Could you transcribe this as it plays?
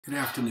Good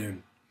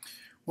afternoon.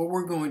 What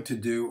we're going to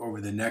do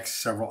over the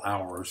next several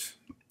hours,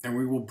 and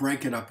we will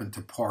break it up into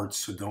parts,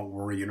 so don't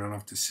worry, you don't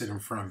have to sit in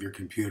front of your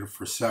computer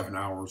for 7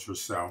 hours or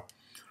so.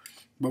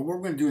 But what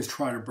we're going to do is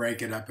try to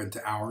break it up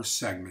into hour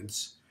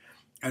segments,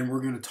 and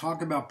we're going to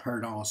talk about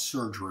periodontal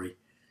surgery,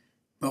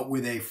 but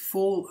with a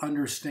full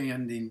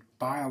understanding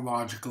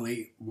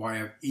biologically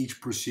why each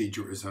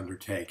procedure is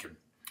undertaken.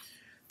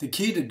 The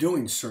key to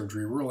doing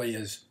surgery really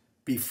is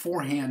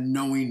beforehand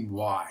knowing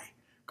why.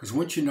 Because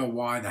once you know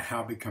why, the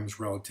how becomes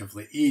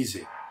relatively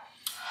easy.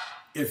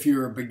 If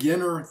you're a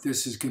beginner,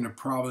 this is going to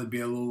probably be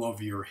a little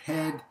over your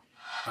head.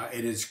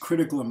 It is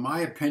critical, in my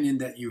opinion,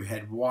 that you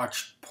had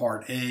watched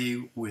part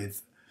A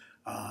with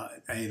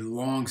a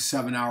long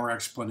 7-hour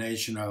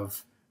explanation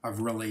of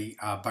really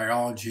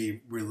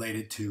biology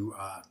related to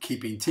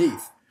keeping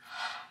teeth.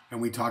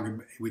 And we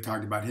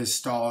talked about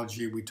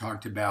histology, we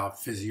talked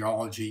about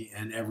physiology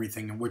and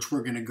everything, in which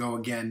we're going to go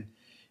again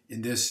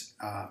in this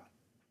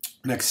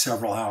next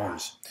several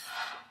hours.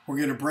 We're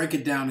going to break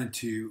it down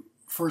into,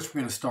 first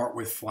we're going to start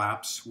with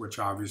flaps, which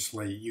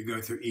obviously you go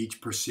through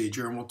each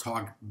procedure, and we'll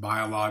talk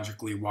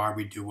biologically why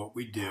we do what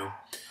we do.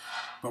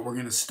 But we're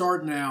going to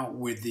start now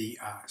with the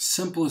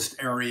simplest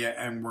area,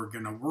 and we're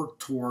going to work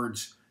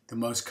towards the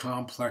most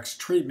complex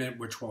treatment,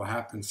 which will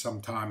happen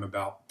sometime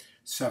about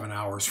 7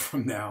 hours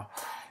from now,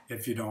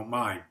 if you don't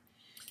mind.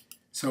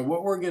 So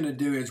what we're going to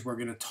do is we're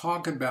going to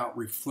talk about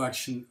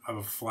reflection of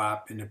a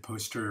flap in the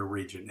posterior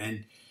region.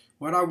 And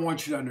what I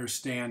want you to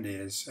understand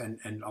is,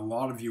 and a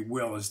lot of you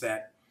will, is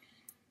that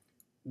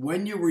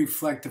when you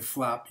reflect a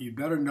flap, you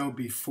better know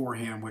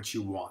beforehand what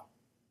you want.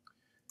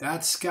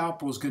 That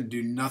scalpel is going to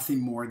do nothing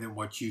more than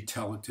what you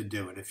tell it to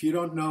do. And if you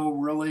don't know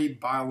really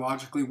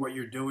biologically what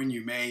you're doing,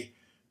 you may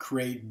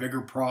create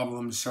bigger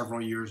problems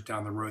several years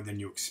down the road than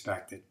you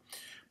expected.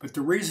 But the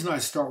reason I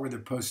start with the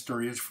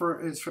posterior is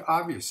for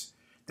obvious.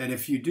 That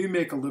if you do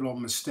make a little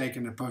mistake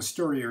in the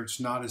posterior, it's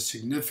not as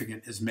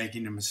significant as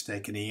making a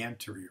mistake in the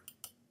anterior.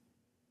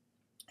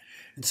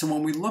 And so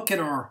when we look at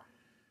our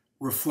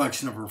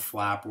reflection of our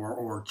flap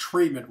or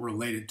treatment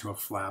related to a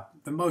flap,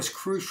 the most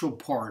crucial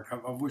part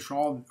of which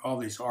all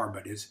these are,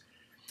 but is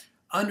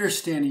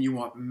understanding you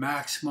want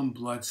maximum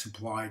blood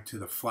supply to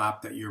the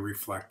flap that you're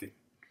reflecting.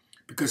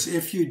 Because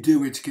if you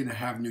do, it's going to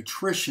have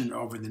nutrition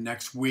over the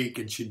next week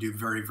and should do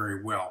very,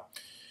 very well.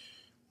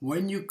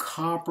 When you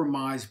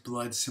compromise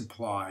blood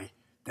supply,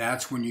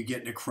 that's when you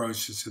get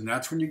necrosis, and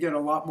that's when you get a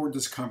lot more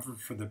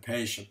discomfort for the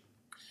patient.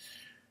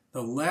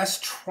 The less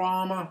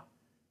trauma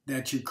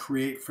that you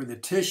create for the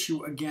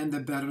tissue, again, the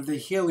better the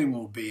healing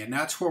will be. And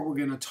that's what we're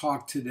going to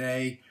talk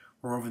today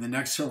or over the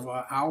next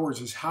several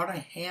hours, is how to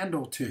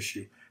handle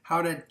tissue,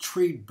 how to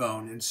treat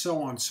bone, and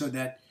so on, so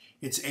that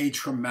it's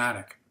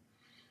atraumatic.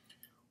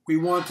 We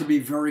want to be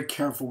very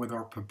careful with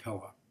our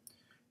papilla,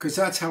 because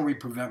that's how we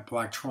prevent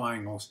black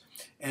triangles.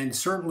 And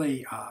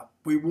certainly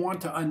we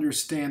want to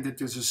understand that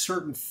there's a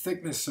certain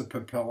thickness of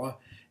papilla,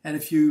 and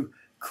if you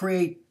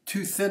create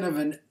too thin of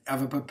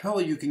a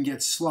papilla, you can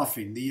get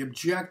sloughing. The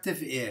objective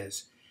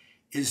is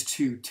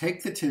to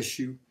take the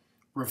tissue,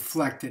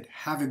 reflect it,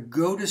 have it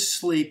go to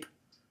sleep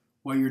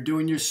while you're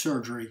doing your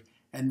surgery,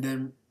 and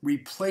then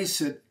replace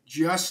it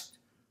just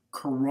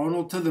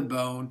coronal to the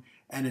bone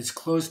and as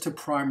close to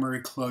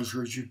primary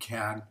closure as you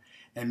can,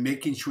 and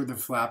making sure the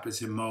flap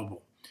is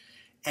immobile.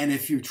 And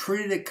if you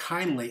treated it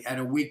kindly, at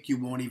a week you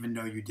won't even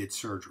know you did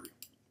surgery.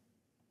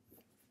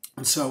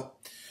 And so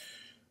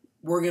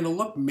we're going to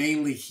look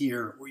mainly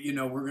here,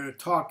 we're going to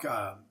talk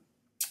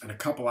in a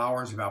couple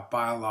hours about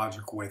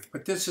biologic width,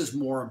 but this is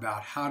more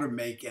about how to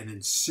make an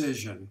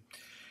incision.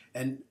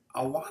 And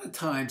a lot of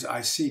times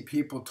I see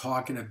people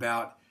talking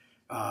about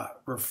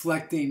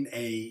reflecting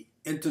a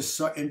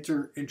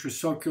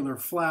intrasulcular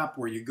flap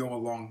where you go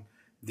along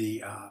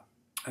the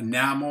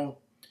enamel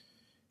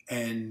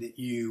and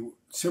you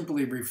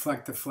simply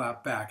reflect the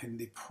flap back. And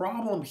the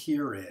problem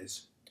here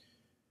is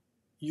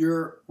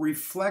you're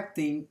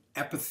reflecting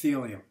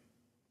epithelium.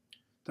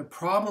 The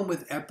problem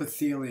with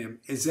epithelium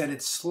is that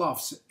it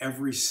sloughs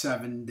every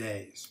 7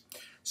 days.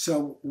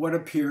 So what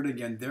appeared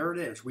again, there it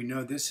is. We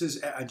know this is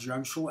a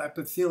junctional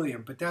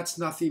epithelium, but that's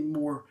nothing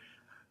more,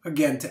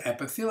 again, to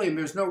epithelium.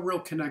 There's no real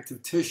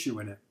connective tissue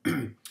in it.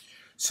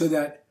 So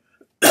that,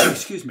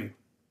 excuse me,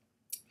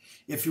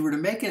 if you were to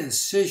make an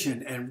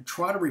incision and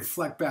try to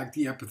reflect back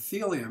the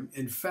epithelium,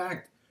 in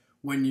fact,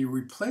 when you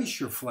replace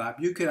your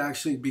flap, you could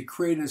actually be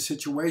creating a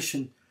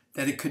situation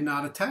that it could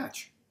not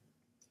attach,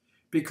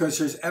 because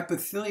there's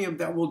epithelium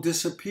that will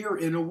disappear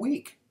in a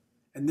week.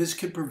 And this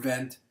could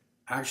prevent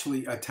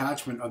actually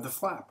attachment of the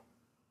flap.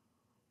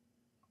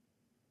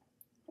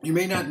 You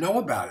may not know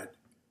about it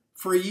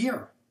for a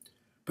year,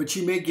 but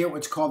you may get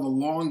what's called a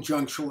long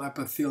junctional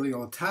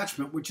epithelial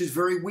attachment, which is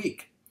very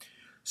weak.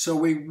 So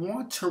we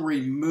want to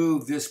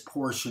remove this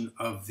portion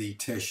of the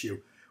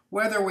tissue.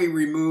 Whether we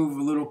remove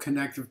a little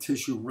connective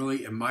tissue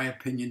really, in my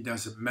opinion,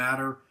 doesn't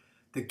matter.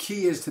 The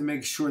key is to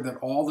make sure that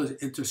all the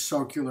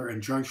intersulcular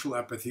and junctional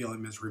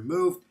epithelium is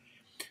removed.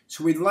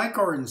 So we'd like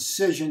our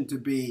incision to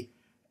be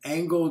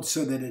angled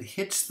so that it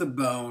hits the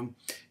bone.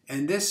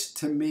 And this,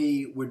 to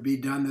me, would be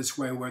done this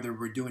way whether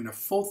we're doing a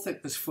full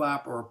thickness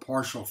flap or a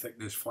partial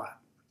thickness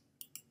flap.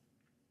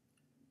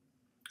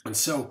 And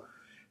so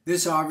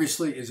this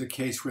obviously is a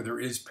case where there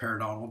is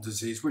periodontal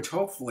disease, which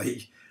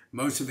hopefully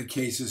most of the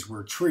cases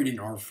we're treating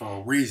are for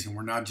a reason.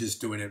 We're not just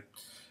doing it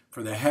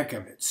for the heck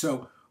of it.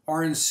 So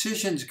our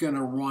incision's going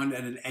to run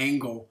at an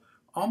angle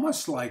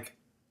almost like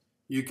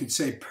you could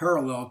say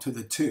parallel to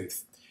the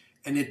tooth.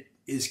 And it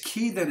is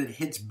key that it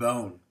hits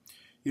bone.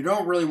 You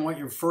don't really want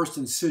your first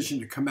incision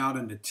to come out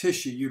into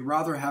tissue. You'd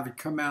rather have it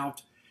come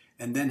out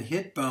and then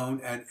hit bone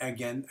at,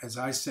 again, as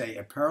I say,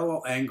 a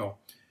parallel angle.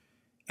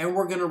 And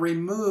we're going to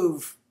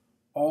remove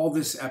all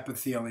this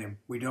epithelium.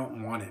 We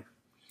don't want it.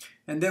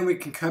 And then we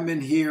can come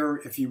in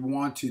here if you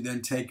want to,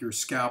 then take your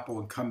scalpel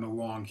and come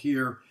along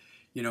here,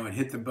 and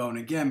hit the bone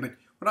again. But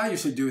what I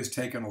usually do is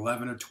take an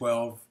 11 or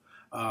 12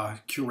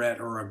 curette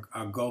or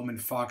a Goldman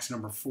Fox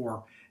number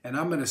 4, and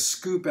I'm going to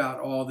scoop out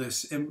all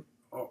this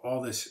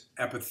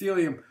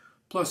epithelium.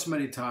 Plus,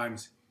 many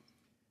times,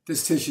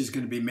 this tissue is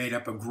going to be made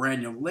up of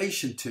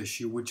granulation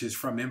tissue, which is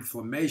from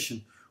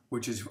inflammation,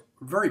 which is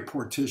very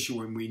poor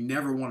tissue, and we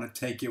never want to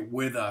take it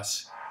with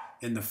us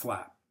in the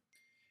flap.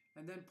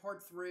 And then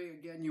part 3,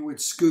 again, you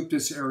would scoop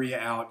this area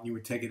out, and you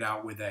would take it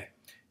out with a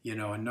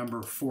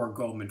number 4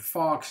 Goldman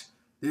Fox.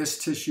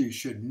 This tissue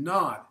should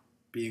not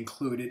be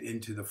included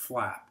into the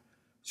flap.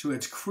 So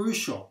it's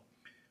crucial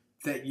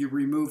that you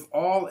remove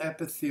all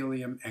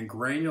epithelium and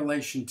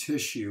granulation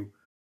tissue,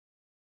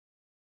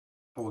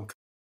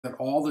 that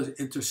all the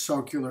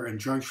intercircular and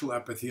junctional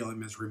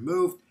epithelium is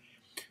removed.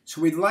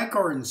 So we'd like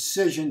our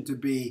incision to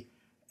be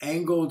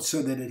angled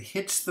so that it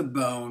hits the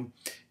bone.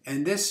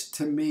 And this,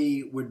 to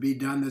me, would be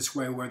done this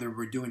way whether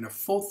we're doing a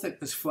full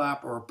thickness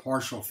flap or a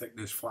partial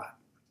thickness flap.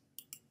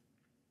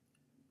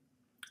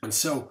 And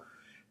so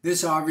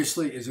this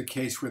obviously is a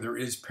case where there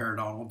is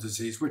periodontal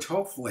disease, which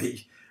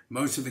hopefully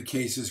most of the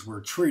cases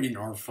we're treating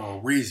are for a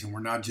reason. We're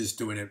not just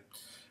doing it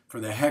for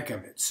the heck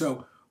of it.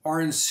 So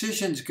our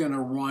incision's going to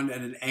run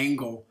at an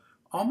angle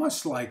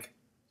almost like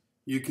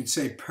you could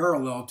say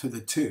parallel to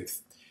the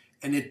tooth.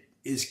 And it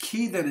is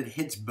key that it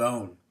hits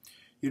bone.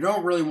 You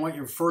don't really want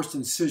your first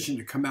incision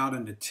to come out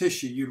into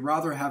tissue. You'd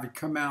rather have it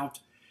come out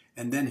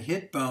and then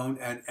hit bone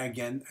at,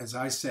 again, as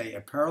I say, a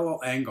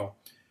parallel angle.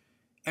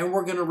 And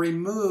we're going to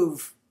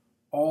remove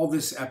all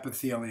this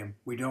epithelium.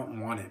 We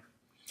don't want it.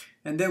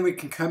 And then we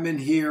can come in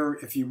here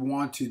if you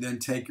want to, then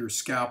take your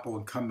scalpel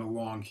and come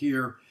along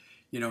here,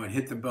 and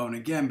hit the bone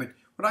again. But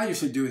what I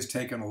usually do is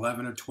take an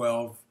 11 or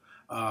 12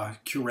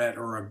 curette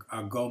or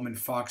a Goldman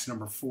Fox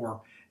number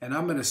 4, and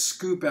I'm going to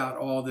scoop out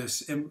all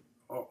this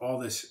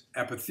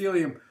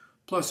epithelium.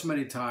 Plus,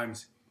 many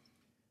times,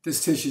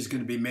 this tissue is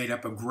going to be made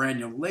up of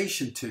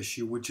granulation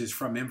tissue, which is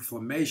from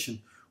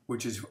inflammation,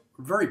 which is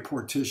very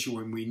poor tissue,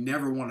 and we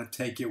never want to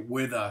take it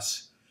with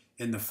us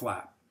in the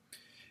flap.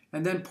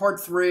 And then part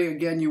 3,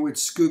 again, you would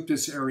scoop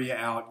this area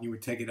out, and you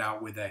would take it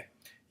out with a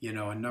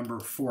number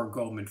 4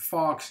 Goldman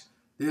Fox.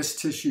 This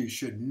tissue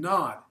should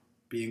not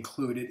be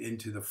included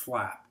into the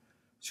flap.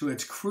 So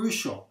it's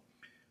crucial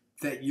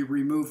that you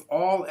remove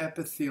all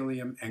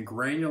epithelium and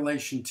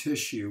granulation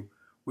tissue,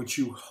 which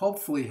you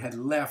hopefully had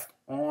left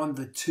on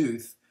the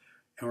tooth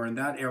or in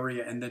that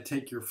area, and then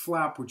take your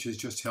flap, which is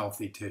just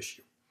healthy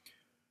tissue.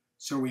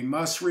 So we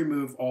must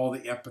remove all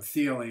the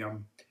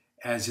epithelium,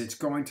 as it's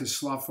going to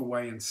slough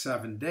away in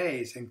 7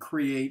 days and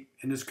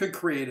this could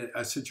create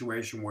a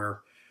situation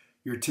where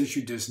your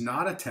tissue does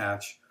not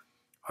attach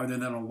other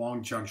than a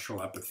long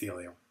junctional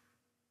epithelium.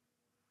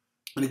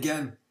 And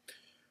again,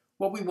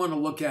 what we want to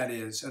look at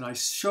is, and I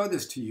show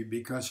this to you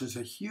because there's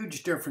a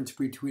huge difference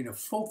between a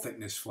full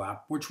thickness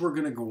flap, which we're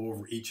going to go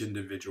over each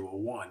individual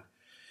one.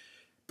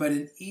 But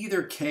in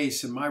either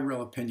case, in my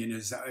real opinion,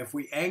 is that if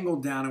we angle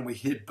down and we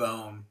hit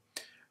bone,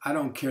 I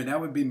don't care.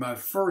 That would be my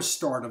first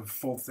start of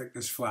full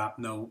thickness flap,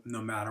 no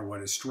matter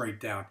what, is straight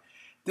down.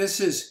 This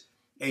is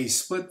a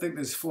split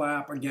thickness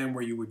flap, again,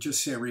 where you would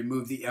just say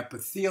remove the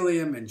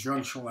epithelium and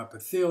junctional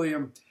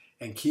epithelium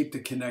and keep the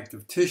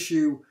connective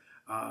tissue.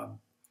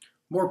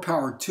 More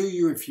power to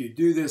you if you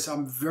do this.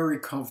 I'm very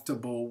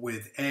comfortable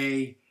with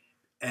A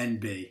and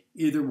B.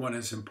 Either one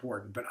is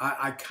important. But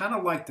I kind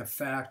of like the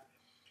fact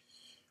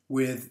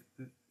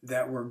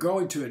that we're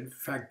going to, in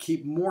fact,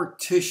 keep more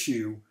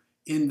tissue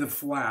in the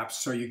flaps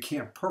so you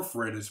can't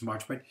perforate as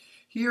much. But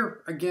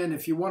here, again,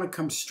 if you want to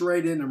come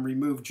straight in and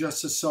remove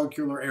just the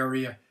sulcular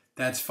area,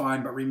 that's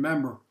fine. But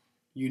remember,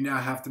 you now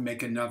have to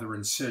make another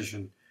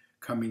incision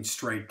coming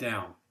straight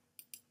down.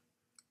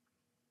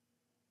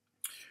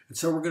 And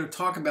so we're going to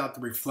talk about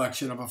the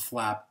reflection of a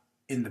flap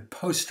in the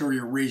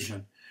posterior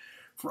region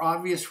for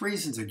obvious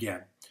reasons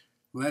again.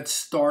 Let's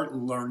start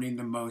learning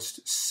the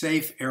most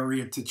safe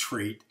area to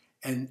treat.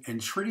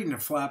 And treating the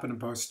flap in the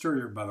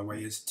posterior, by the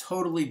way, is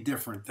totally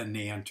different than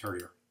the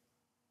anterior.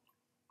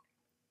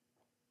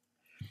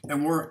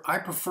 And where I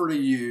prefer to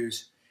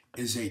use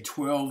is a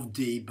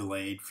 12D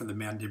blade for the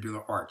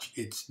mandibular arch.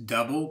 It's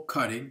double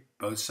cutting,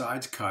 both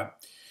sides cut.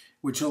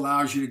 which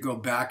allows you to go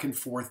back and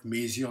forth,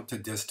 mesial to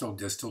distal,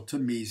 distal to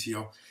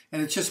mesial.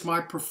 And it's just my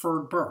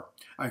preferred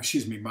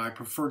my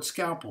preferred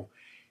scalpel.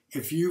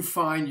 If you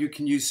find you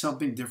can use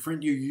something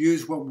different, you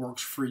use what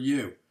works for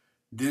you.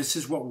 This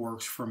is what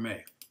works for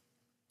me.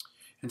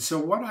 And so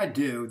what I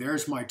do,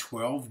 there's my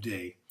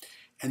 12D.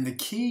 And the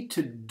key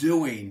to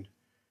doing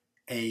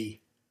a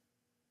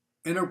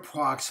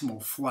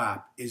interproximal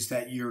flap is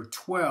that your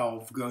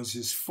 12 goes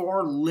as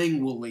far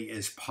lingually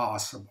as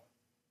possible.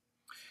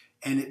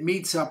 And it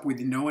meets up with,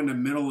 in the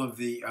middle of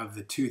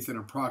the tooth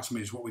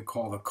interproximally is what we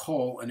call the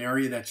coal, an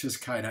area that's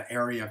just kind of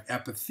area of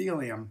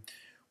epithelium,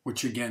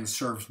 which again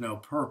serves no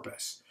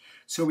purpose.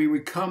 So we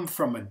would come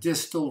from a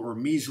distal or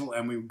mesial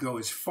and we would go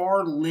as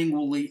far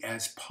lingually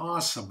as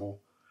possible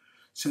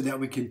so that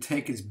we can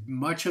take as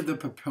much of the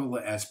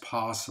papilla as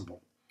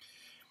possible.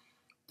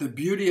 The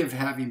beauty of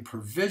having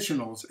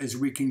provisionals is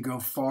we can go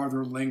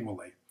farther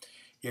lingually.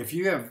 If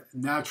you have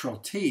natural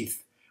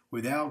teeth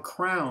without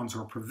crowns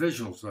or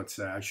provisionals,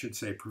 I should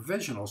say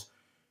provisionals,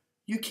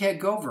 you can't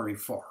go very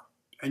far.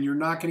 And you're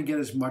not going to get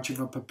as much of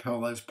a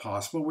papilla as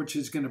possible, which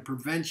is going to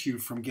prevent you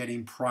from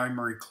getting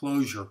primary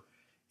closure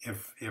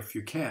if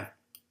you can.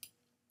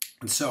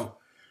 And so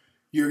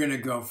you're going to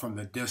go from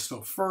the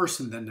distal first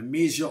and then the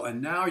mesial,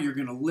 and now you're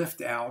going to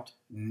lift out,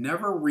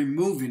 never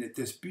removing it,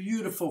 this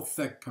beautiful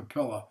thick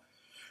papilla,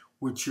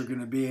 which you're going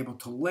to be able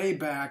to lay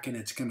back, and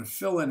it's going to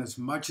fill in as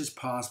much as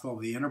possible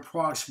the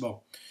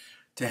interproximal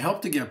to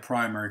help to get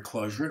primary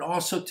closure and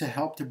also to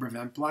help to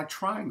prevent black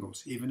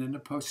triangles, even in the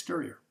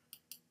posterior.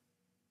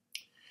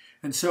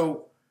 And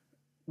so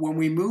when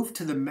we move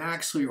to the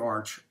maxillary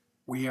arch,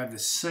 we have the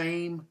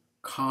same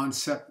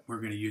concept. We're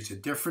going to use a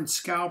different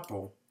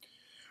scalpel.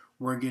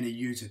 We're going to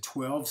use a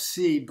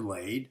 12C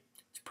blade.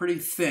 It's pretty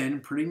thin,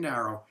 pretty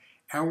narrow,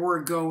 and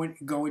we're going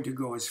to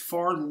go as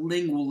far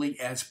lingually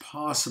as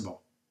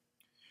possible.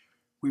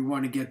 We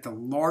want to get the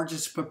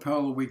largest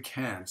papilla we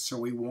can, so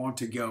we want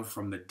to go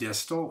from the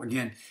distal.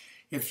 Again,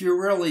 if you're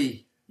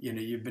really,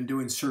 you've been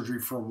doing surgery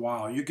for a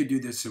while, you could do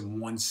this in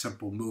one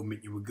simple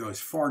movement. You would go as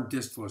far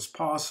distal as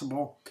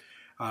possible,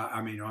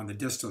 on the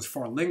distal as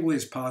far lingually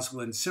as possible,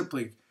 and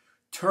simply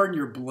turn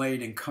your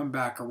blade and come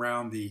back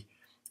around the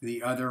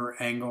other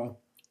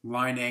angle,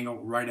 line angle,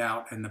 right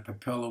out, and the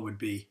papilla would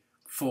be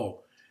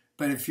full.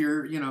 But if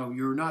you're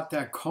not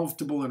that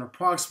comfortable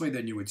interproximally,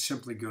 then you would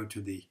simply go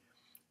to the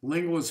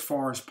lingual as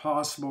far as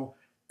possible,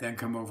 then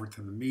come over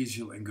to the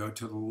mesial and go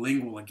to the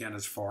lingual again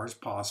as far as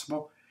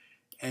possible,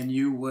 and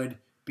you would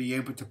be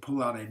able to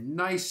pull out a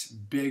nice,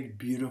 big,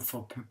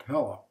 beautiful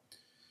papilla.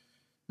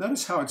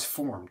 Notice how it's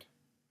formed.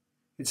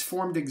 It's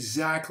formed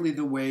exactly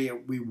the way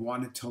we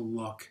want it to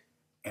look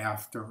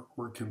after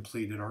we're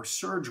completed our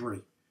surgery.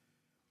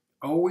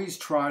 Always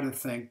try to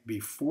think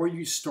before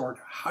you start,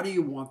 how do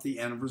you want the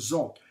end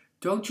result?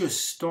 Don't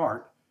just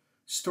start.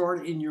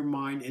 Start in your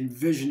mind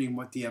envisioning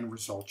what the end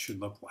result should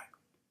look like.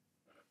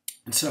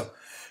 And so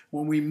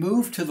when we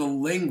move to the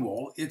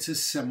lingual, it's a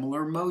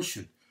similar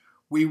motion.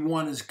 We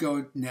want to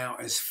go now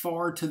as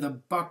far to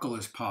the buccal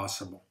as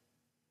possible.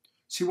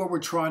 See what we're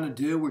trying to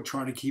do? We're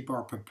trying to keep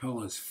our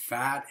papillas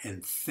fat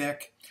and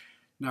thick.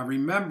 Now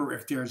remember,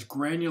 if there's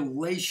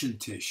granulation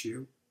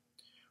tissue,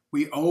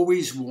 we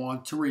always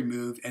want to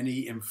remove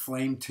any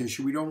inflamed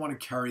tissue. We don't want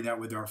to carry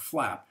that with our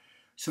flap.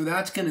 So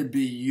that's going to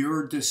be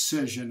your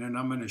decision, and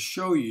I'm going to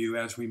show you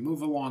as we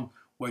move along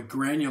what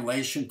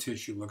granulation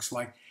tissue looks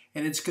like,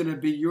 and it's going to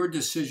be your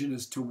decision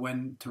as to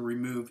when to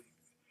remove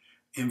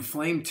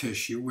inflamed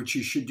tissue, which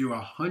you should do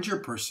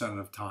 100%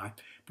 of the time,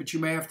 but you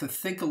may have to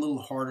think a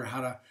little harder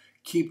how to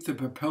keep the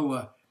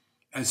papilla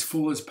as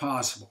full as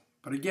possible.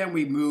 But again,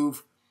 we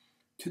move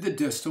to the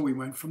distal. We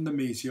went from the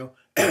mesial,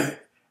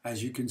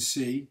 as you can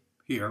see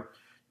here.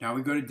 Now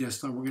we go to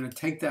distal, and we're going to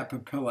take that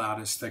papilla out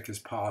as thick as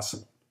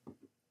possible.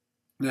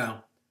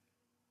 Now,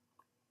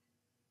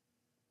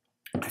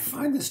 I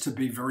find this to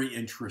be very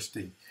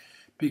interesting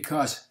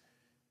because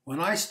when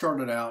I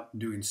started out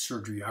doing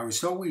surgery, I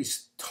was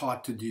always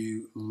taught to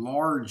do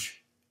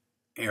large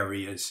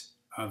areas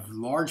of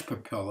large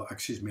papilla,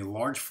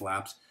 large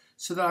flaps,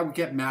 so that I would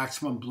get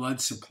maximum blood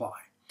supply.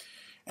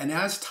 And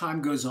as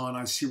time goes on,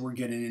 I see we're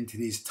getting into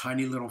these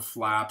tiny little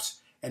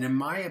flaps. And in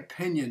my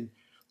opinion,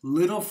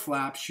 little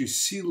flaps, you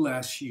see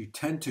less, you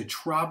tend to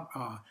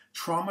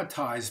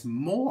traumatize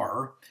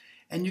more,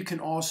 and you can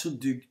also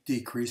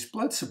decrease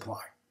blood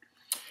supply.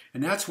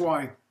 And that's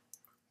why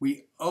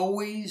we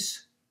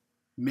always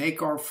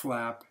make our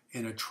flap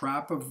in a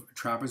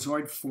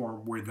trapezoid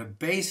form where the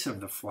base of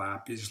the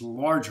flap is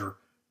larger,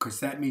 because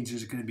that means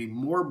there's going to be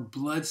more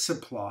blood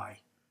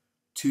supply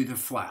to the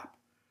flap.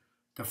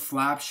 The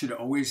flap should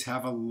always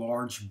have a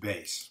large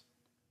base.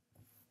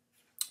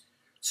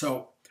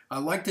 So I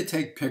like to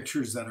take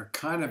pictures that are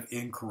kind of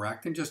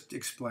incorrect and just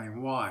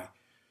explain why.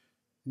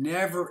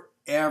 Never,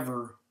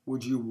 ever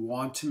would you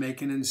want to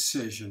make an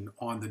incision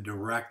on the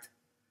direct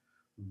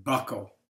buccal